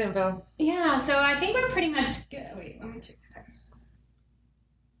 Good info. Yeah, so I think we're pretty much good. Wait, let me check the time.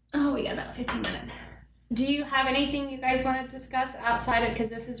 Oh, we got about 15 minutes. Do you have anything you guys want to discuss outside of, because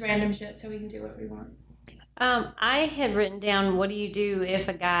this is random shit, so we can do what we want. I had written down, what do you do if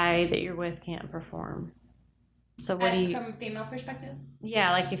a guy that you're with can't perform? So what do you? From a female perspective?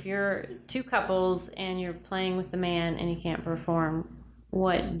 Yeah, like if you're two couples and you're playing with the man and he can't perform,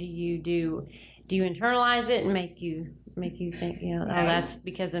 what do you do? Do you internalize it and make you think, oh, that's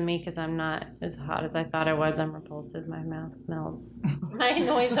because of me because I'm not as hot as I thought I was. I'm repulsive. My mouth smells. My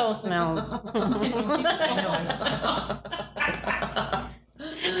noise hole smells.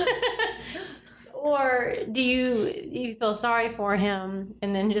 Or do you feel sorry for him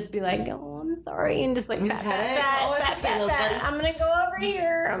and then just be like, oh, I'm sorry, and just like pat, pet it? pat, Oh, it's pat, okay, pat, little pat. buddy. I'm gonna go over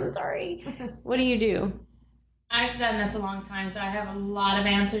here. I'm sorry. What do you do? I've done this a long time, so I have a lot of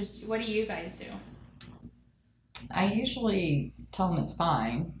answers. What do you guys do? I usually tell them it's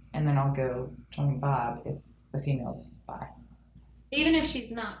fine, and then I'll go join Bob if the female's bi. Even if she's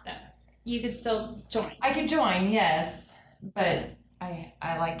not, though, you could still join. I could join, yes, but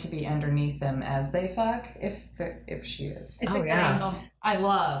I like to be underneath them as they fuck if she is. It's Oh, a good yeah. angle. I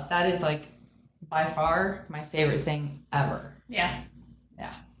love that is like by far my favorite thing ever. Yeah.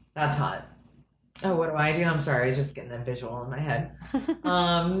 That's hot. Oh, what do? I'm sorry, just getting that visual in my head.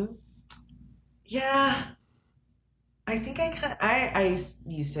 Yeah. I think I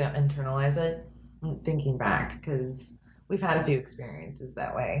used to internalize it, thinking back, because we've had a few experiences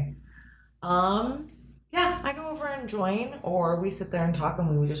that way. Yeah, I go over and join, or we sit there and talk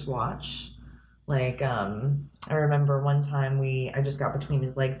and we just watch. Like, I remember one time I just got between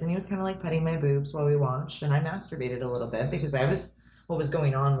his legs and he was kind of like petting my boobs while we watched, and I masturbated a little bit because what was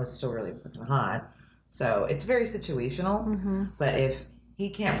going on was still really fucking hot. So it's very situational, Mm-hmm. but if he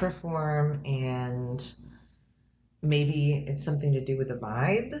can't perform and maybe it's something to do with the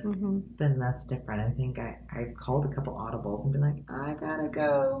vibe, Mm-hmm. then that's different. I think I called a couple audibles and been like, I gotta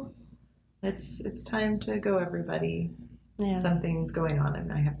go. It's time to go, everybody. Yeah. Something's going on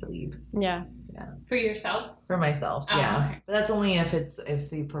and I have to leave. Yeah. For yourself? For myself, Oh, yeah. okay. But that's only if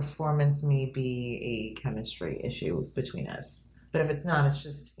the performance may be a chemistry issue between us. But if it's not, it's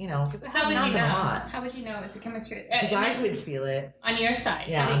just, because it How doesn't would you know? happen a lot. How would you know it's a chemistry? Because I would feel it. on your side.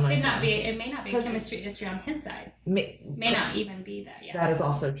 Yeah, but on it my could not side. be. It may not be a 'Cause- chemistry issue on his side. May Not even be that yet. That is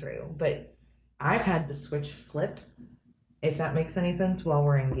also true. But I've had the switch flip, if that makes any sense, while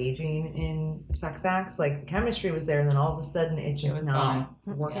we're engaging in sex acts. Like, the chemistry was there, and then all of a sudden it's just was not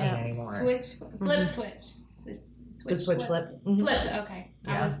working Yeah. anymore. Flip switch. This switch. The switch flips. flipped. Mhm. Flipped. Okay.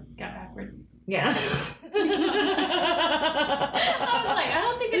 Yeah. Got backwards. Yeah. I was like, I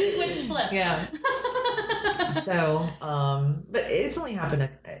don't think it's switch flip. Yeah. So, but it's only happened,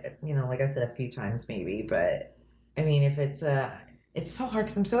 like I said, a few times maybe. But I mean, if it's so hard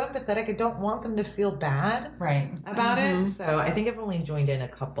because I'm so empathetic. I don't want them to feel bad Right. about Mhm. it. So I think I've only joined in a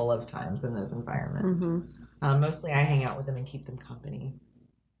couple of times in those environments. Mm-hmm. Mostly I hang out with them and keep them company.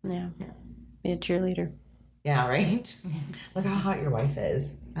 Yeah. Be a cheerleader. Yeah, right? Look how hot your wife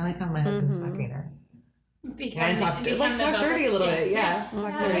is. I like how my husband's fucking her. And talk dirty a little bit, yeah.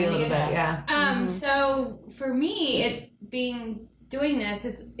 Talk dirty a little bit, yeah. So for me, doing this,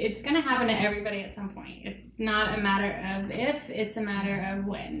 it's going to happen to everybody at some point. It's not a matter of if, it's a matter of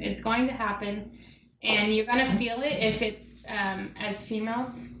when. It's going to happen, and you're going to feel it if it's, as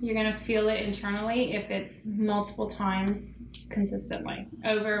females, you're going to feel it internally if it's multiple times consistently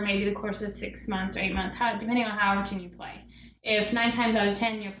over maybe the course of 6 months or 8 months, depending on how often you play. If 9 times out of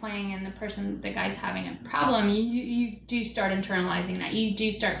 10 you're playing and the guy's having a problem, you do start internalizing that. You do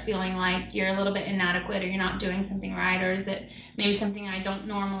start feeling like you're a little bit inadequate, or you're not doing something right, or is it maybe something I don't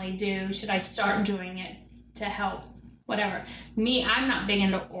normally do? Should I start doing it to help? Whatever. Me, I'm not big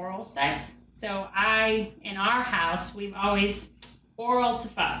into oral sex. So in our house, we've always oral to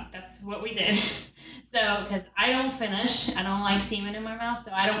fuck. That's what we did. So, because I don't finish. I don't like semen in my mouth,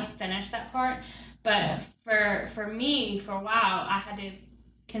 so I don't finish that part. But for me, for a while, I had to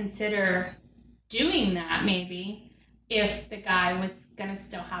consider doing that maybe if the guy was going to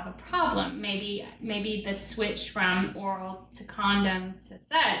still have a problem. Maybe the switch from oral to condom to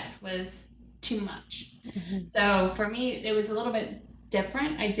sex was too much. Mm-hmm. So for me, it was a little bit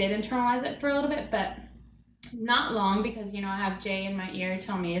different. I did internalize it for a little bit, but not long, because, I have Jay in my ear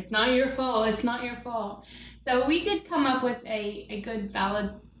tell me, it's not your fault, it's not your fault. So we did come up with a good,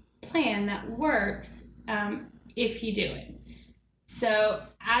 valid plan that works if you do it. So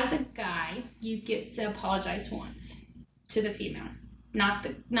as a guy, you get to apologize once to the female, not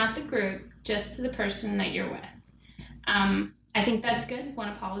the group, just to the person that you're with. I think that's good. One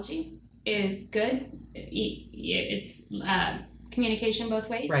apology is good. It's communication both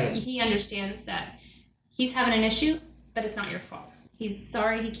ways. Right. He understands that he's having an issue, but it's not your fault. He's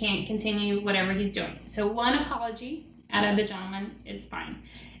sorry he can't continue whatever he's doing. So one apology out of the gentleman is fine.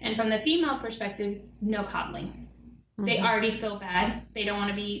 And from the female perspective, no coddling. Mm-hmm. They already feel bad. They don't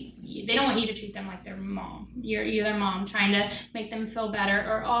want you to treat them like their mom. You're their mom, trying to make them feel better.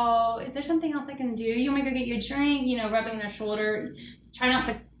 Or, oh, is there something else I can do? You want me to go get you a drink? Rubbing their shoulder. Try not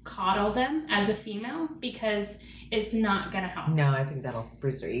to coddle them as a female, because it's not going to help. No, I think that'll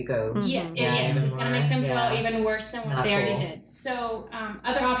bruise their ego. Mm-hmm. Yes, it's going to make them feel even worse than what not they already cool. did. So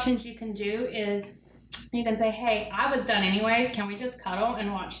other options you can do is you can say, hey, I was done anyways. Can we just cuddle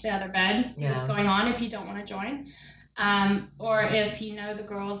and watch the other bed, see what's going on, if you don't want to join? Or if the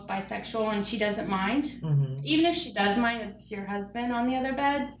girl's bisexual and she doesn't mind. Mm-hmm. Even if she does mind, it's your husband on the other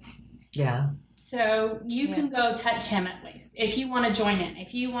bed. Yeah. So you can go touch him at least, if you want to join in,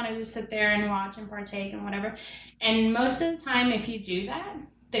 if you want to just sit there and watch and partake and whatever. And most of the time, if you do that,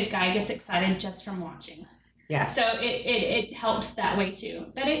 the guy gets excited just from watching. Yeah. So it helps that way too.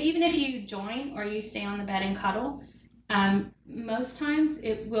 But even if you join or you stay on the bed and cuddle, most times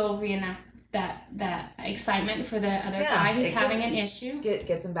it will reenact that excitement for the other guy who's having an issue.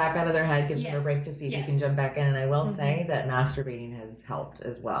 Gets them back out of their head, gives them a break to see if you can jump back in. And I will say that masturbating has helped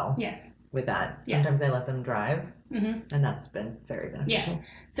as well. Yes. With that. Sometimes I let them drive, and that's been very beneficial. Yeah.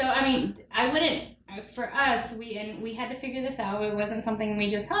 So, I wouldn't, for us, we had to figure this out. It wasn't something we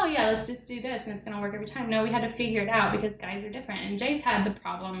just, let's just do this and it's going to work every time. No, we had to figure it out because guys are different. And Jay's had the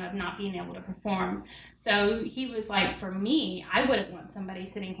problem of not being able to perform. So he was like, for me, I wouldn't want somebody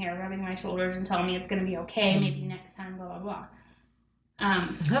sitting here rubbing my shoulders and telling me it's going to be okay, maybe next time, blah, blah, blah.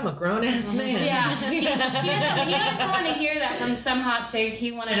 I'm a grown-ass man. Yeah. He doesn't want to hear that from some hot chick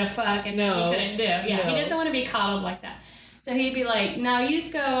he wanted to fuck and he couldn't do. Yeah, he doesn't want to be coddled like that. So he'd be like, no, you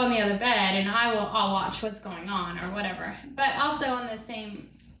just go on the other bed and I'll watch what's going on or whatever. But also on the same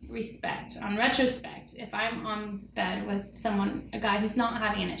respect, on retrospect, if I'm on bed with a guy who's not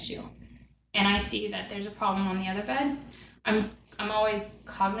having an issue, and I see that there's a problem on the other bed, I'm always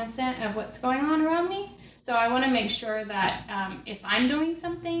cognizant of what's going on around me. So I want to make sure that if I'm doing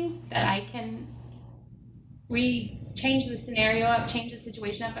something, that I can change the scenario up, change the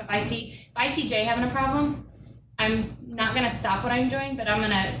situation up. If I see Jay having a problem, I'm not going to stop what I'm doing, but I'm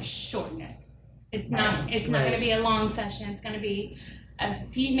going to shorten it. It's not going to be a long session. It's going to be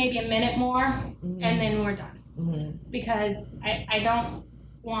maybe a minute more, and then we're done. Mm-hmm. Because I don't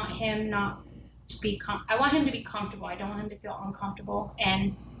want him not to be I want him to be comfortable. I don't want him to feel uncomfortable.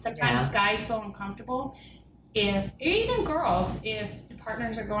 And sometimes guys feel uncomfortable, even girls, if the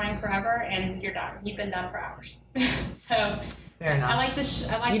partners are going forever and you're done. You've been done for hours. So fair enough. I like to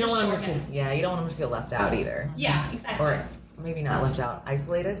you don't want him to feel, you don't want him to feel left out either. Yeah, exactly. Or maybe not left out,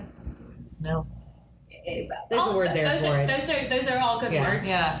 isolated. No. There's a word there for it. Those are all good words.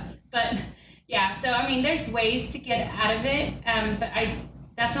 Yeah. But so there's ways to get out of it. But I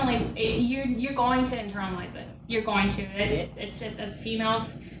definitely you're going to internalize it. You're going to. It's just, as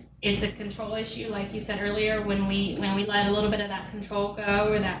females, it's a control issue, like you said earlier, when we let a little bit of that control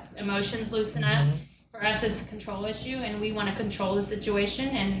go or that emotions loosen up. For us, it's a control issue, and we want to control the situation,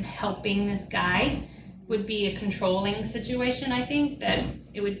 and helping this guy would be a controlling situation. I think that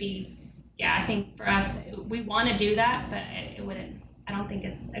it would be, I think for us, we want to do that, but it wouldn't. I don't think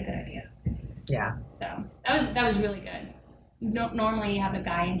it's a good idea. Yeah. So that was really good. Normally you have a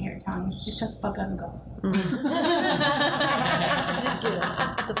guy in here telling you, just shut the fuck up and go. Just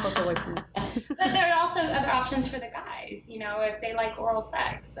get the fuck away from me. But there are also other options for the guys, if they like oral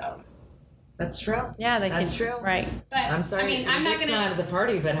sex. So That's true. Yeah, That's true. Right. But I'm sorry. I mean, I'm not Dick's gonna. not at the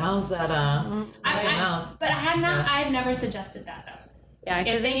party, but how's that? But I have not. I've never suggested that though. Yeah, If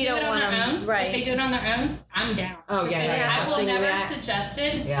because they then you do don't it on want their them. own, Right. if they do it on their own, I'm down. Oh, yeah, yeah, I will absolutely. never suggest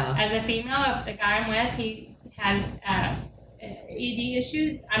it. Yeah. As a female, if the guy I'm with, he has ED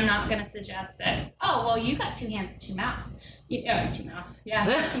issues, I'm not going to suggest that, oh, well, you got 2 hands and 2 mouths. 2 mouths. Yeah,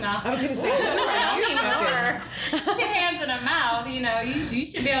 2 mouths. I was going to say, Tell me more. 2 hands and a mouth, you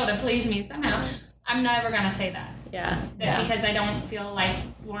should be able to please me somehow. I'm never going to say that. Yeah. Because I don't feel like,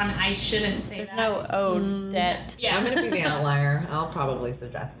 one, I shouldn't say There's that. no debt. Yes. I'm going to be the outlier. I'll probably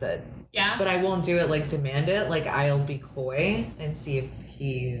suggest it. Yeah. But I won't do it like demand it. Like I'll be coy and see if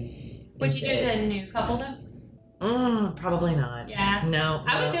he's. Would you do it to a new couple though? Probably not. Yeah. No.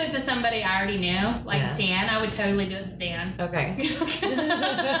 I would do it to somebody I alredy knew, like Yeah. Dan. I would totally do it to Dan. Okay.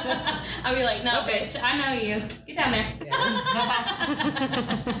 I'd be like, no, Okay. bitch, I know you. Get down there.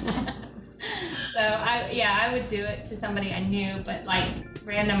 So I would do it to somebody I knew, but like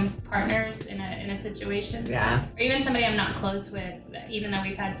random partners in a situation, Yeah. or even somebody I'm not close with. Even though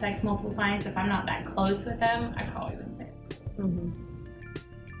we've had sex multiple times, if I'm not that close with them, I probably wouldn't say it. Mm-hmm.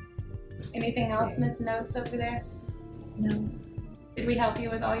 Anything else, Miss Notes over there? No. Did we help you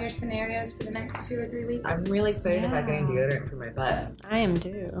with all your scenarios for the next 2 or 3 weeks? I'm really excited about getting Yeah. deodorant for my butt. I am too.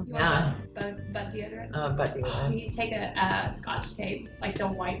 You want Yeah. butt deodorant? Butt deodorant. You take a Scotch tape, like the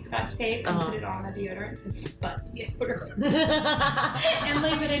white Scotch tape, and put it on the deodorant since butt deodorant, and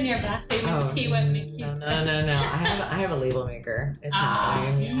leave it in your bathroom and see what Mickey no, says. no. I have a label maker. It's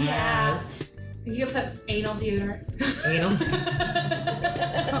mine. Yeah. Yes. You could put anal deodorant. Anal.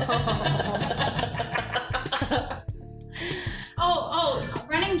 Oh,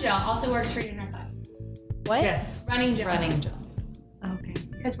 running gel also works for your inner thighs. What? Yes. Running gel. Running gel. Okay.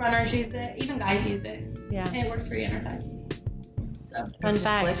 Because runners use it, even guys use it, Yeah. and it works for your inner thighs. So, Fun It's just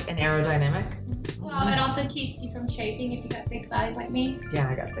fact. slick and aerodynamic. well, it also keeps you from chafing if you got big thighs like me. Yeah,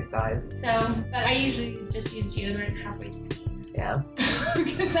 I got thick thighs. So, but I usually just use deodorant halfway to the knees. Yeah.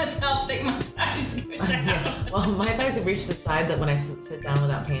 Because that's how thick my thighs go down. Yeah. Well, my thighs have reached the side that when I sit down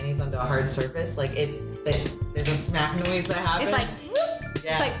without panties onto a hard surface, like there's a smack noise that happens. It's like,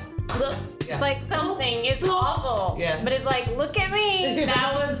 yeah. it's like, look, Yeah. it's like something. It's awful. Yeah. But it's like, look at me.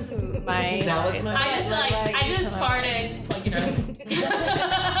 That was my. That was my- I just farted. Plug your nose.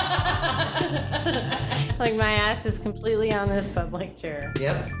 Like my ass is completely on this public chair.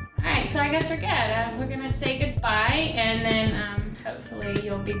 Yep. All right, so I guess we're good. We're gonna say goodbye, and then hopefully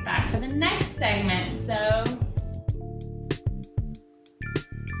you'll be back for the next segment. So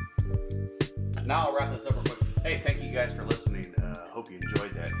Now I'll wrap this up real quick. Hey, thank you guys for listening. Hope you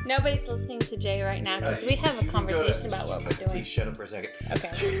enjoyed that. Nobody's listening to Jay right now because we have a You can go conversation to- about what we're doing. Please shut up for a second.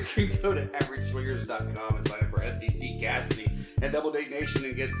 Okay. You can go to averageswingers.com and sign up for SDC, Cassidy, and Double Date Nation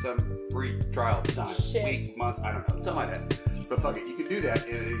and get some free trial time. Shit. Weeks, months, I don't know, something like that. But fuck it, you can do that.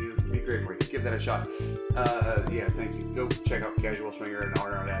 It'll be great for you. Give that a shot. Yeah, thank you. Go check out Casual Swinger and All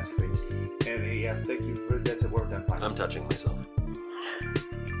Around Escapades. And yeah, thank you. That's it. We're done. Bye. I'm touching myself.